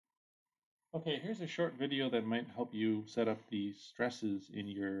Okay, here's a short video that might help you set up the stresses in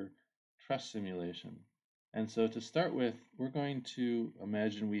your truss simulation. And so to start with, we're going to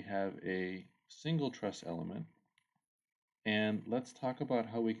imagine we have a single truss element, and let's talk about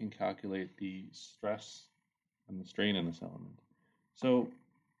how we can calculate the stress and the strain in this element. So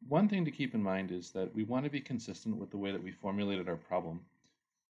one thing to keep in mind is that we want to be consistent with the way that we formulated our problem.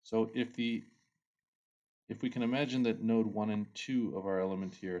 So if we can imagine that node 1 and 2 of our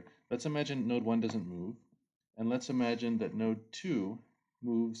element here, let's imagine node 1 doesn't move, and let's imagine that node 2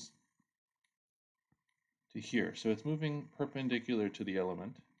 moves to here. So it's moving perpendicular to the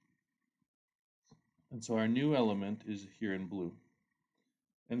element, and so our new element is here in blue.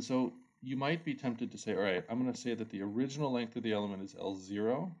 And so you might be tempted to say, all right, I'm going to say that the original length of the element is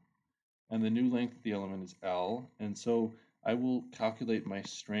L0, and the new length of the element is L, and so I will calculate my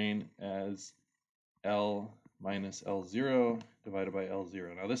strain as L minus L0 divided by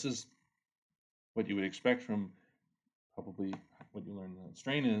L0. Now this is what you would expect from probably what you learned that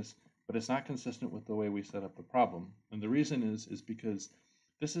strain is, but it's not consistent with the way we set up the problem. And the reason is because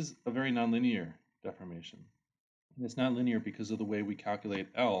this is a very nonlinear deformation. And it's not linear because of the way we calculate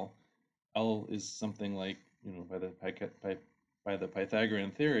L. L is something like, by the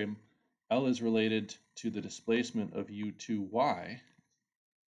Pythagorean theorem, L is related to the displacement of u2y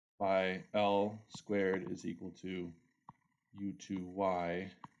by L squared is equal to u2y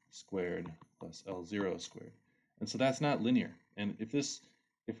squared plus L0 squared. And so that's not linear. And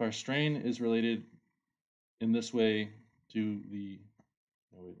if our strain is related in this way to the,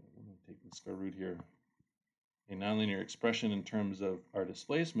 let me take the square root here, a nonlinear expression in terms of our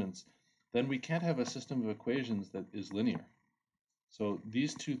displacements, then we can't have a system of equations that is linear. So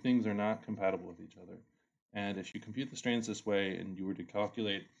these two things are not compatible with each other. And if you compute the strains this way and you were to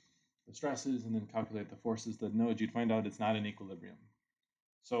calculate the stresses and then calculate the forces that nodes, you'd find out it's not in equilibrium.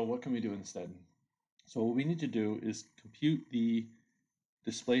 So what can we do instead? So what we need to do is compute the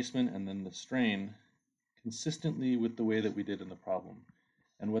displacement and then the strain consistently with the way that we did in the problem.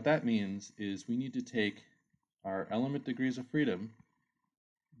 And what that means is we need to take our element degrees of freedom,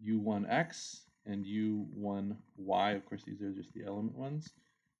 u1x and u1y, of course these are just the element ones,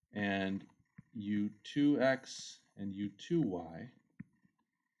 and u2x and u2y,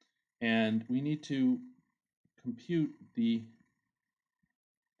 and we need to compute the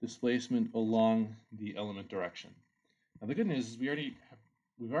displacement along the element direction. Now the good news is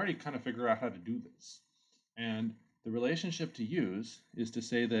we've already kind of figured out how to do this. And the relationship to use is to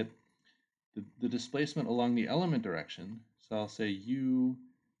say that the displacement along the element direction, so I'll say u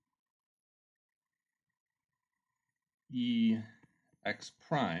e x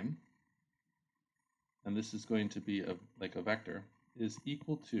prime, and this is going to be like a vector, is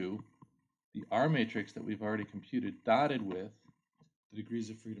equal to the R matrix that we've already computed dotted with the degrees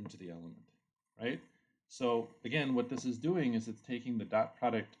of freedom to the element, right? So again, what this is doing is it's taking the dot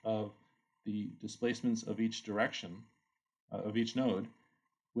product of the displacements of each direction, of each node,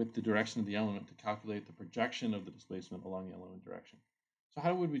 with the direction of the element to calculate the projection of the displacement along the element direction. So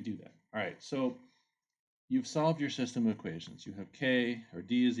how would we do that? All right, so you've solved your system of equations. You have k, or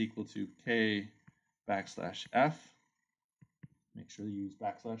d is equal to k backslash f. Make sure you use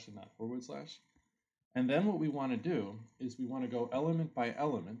backslash and not forward slash. And then what we want to do is we want to go element by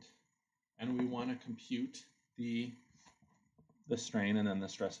element, and we want to compute the strain and then the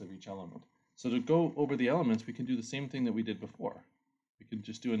stress of each element. So to go over the elements, we can do the same thing that we did before. We can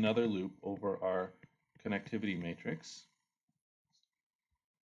just do another loop over our connectivity matrix.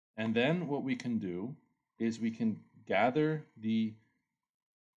 And then what we can do is we can gather the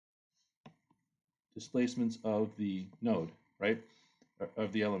displacements of the node, right?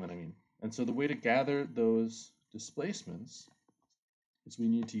 Of the element, I mean. And so the way to gather those displacements is we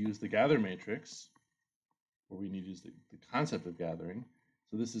need to use the gather matrix, or we need to use the concept of gathering.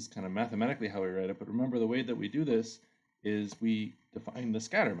 So this is kind of mathematically how we write it, but remember the way that we do this is we define the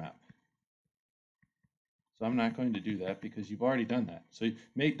scatter map. So I'm not going to do that because you've already done that. So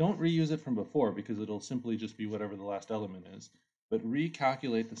don't reuse it from before because it'll simply just be whatever the last element is, but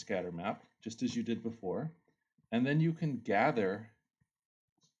recalculate the scatter map just as you did before, and then you can gather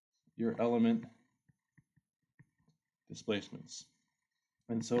your element displacements.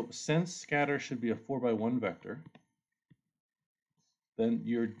 And so since scatter should be a 4x1 vector, then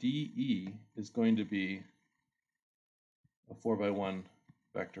your dE is going to be a 4x1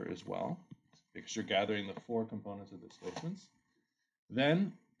 vector as well, because you're gathering the 4 components of displacements.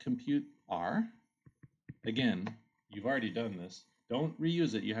 Then compute R. Again, you've already done this. Don't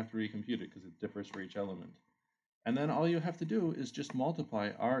reuse it, you have to recompute it because it differs for each element. And then all you have to do is just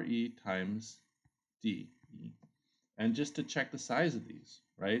multiply RE times DE. And just to check the size of these,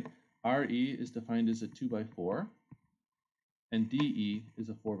 right? RE is defined as a 2 by 4, and DE is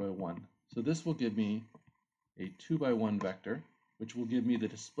a 4 by 1. So this will give me a 2 by 1 vector, which will give me the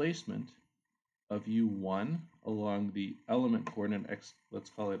displacement of u1 along the element coordinate x, let's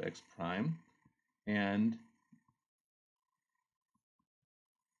call it x prime, and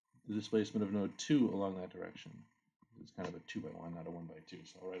the displacement of node 2 along that direction. It's kind of a 2 by 1, not a 1 by 2,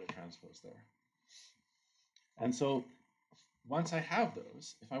 so I'll write a transpose there. And so once I have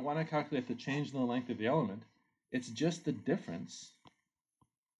those, if I want to calculate the change in the length of the element, it's just the difference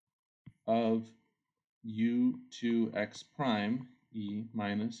of u2x prime e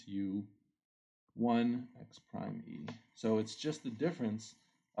minus u1 x prime e. So it's just the difference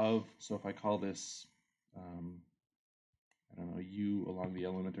of, so if I call this, I don't know, u along the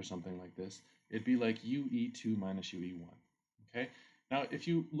element or something like this, it'd be like ue2 minus ue1, okay? Now, if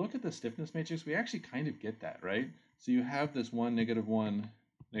you look at the stiffness matrix, we actually kind of get that, right? So you have this 1, negative 1,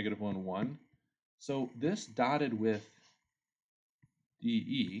 negative 1, 1. So this dotted with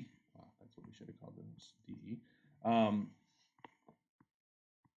DE, wow, that's what we should have called this, DE.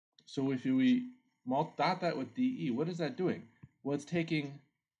 So if we dot that with DE, what is that doing? Well, it's taking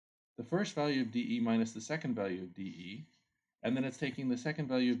the first value of DE minus the second value of DE, and then it's taking the second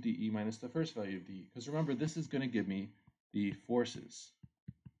value of DE minus the first value of DE. Because remember, this is going to give me the forces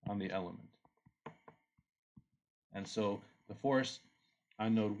on the element. And so the force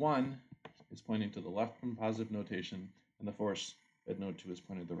on node 1 is pointing to the left from positive notation, and the force at node 2 is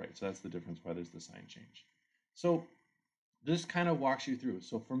pointing to the right. So that's the difference why there's the sign change. So this kind of walks you through.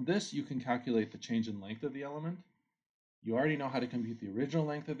 So from this, you can calculate the change in length of the element. You already know how to compute the original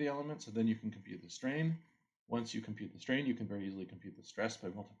length of the element, so then you can compute the strain. Once you compute the strain, you can very easily compute the stress by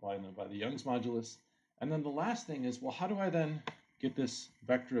multiplying them by the Young's modulus. And then the last thing is, well, how do I then get this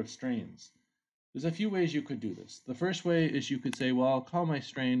vector of strains? There's a few ways you could do this. The first way is you could say, well, I'll call my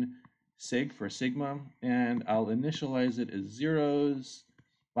strain sig for sigma, and I'll initialize it as zeros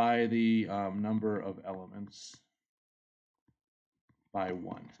by the number of elements by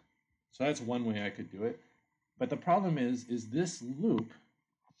 1. So that's one way I could do it. But the problem is this loop,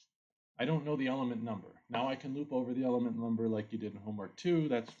 I don't know the element number. Now I can loop over the element number like you did in homework 2,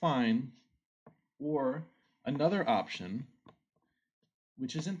 that's fine. Or another option,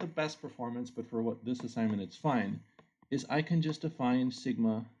 which isn't the best performance, but for what this assignment it's fine, is I can just define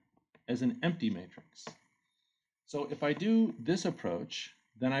sigma as an empty matrix. So if I do this approach,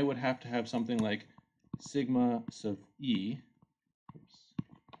 then I would have to have something like sigma sub E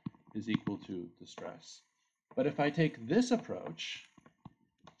is equal to the stress. But if I take this approach,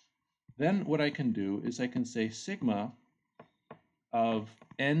 then what I can do is I can say sigma of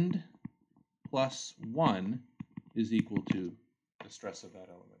n plus 1 is equal to the stress of that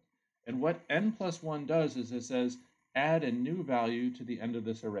element. And what n plus 1 does is it says add a new value to the end of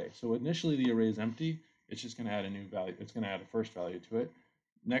this array. So initially the array is empty. It's just going to add a new value. It's going to add a first value to it.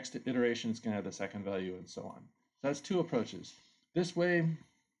 Next iteration, it's going to add the second value and so on. So that's two approaches. This way,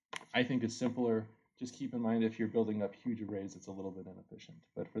 I think is simpler. Just keep in mind if you're building up huge arrays, it's a little bit inefficient.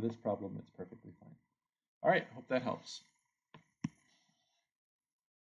 But for this problem, it's perfectly fine. All right, hope that helps.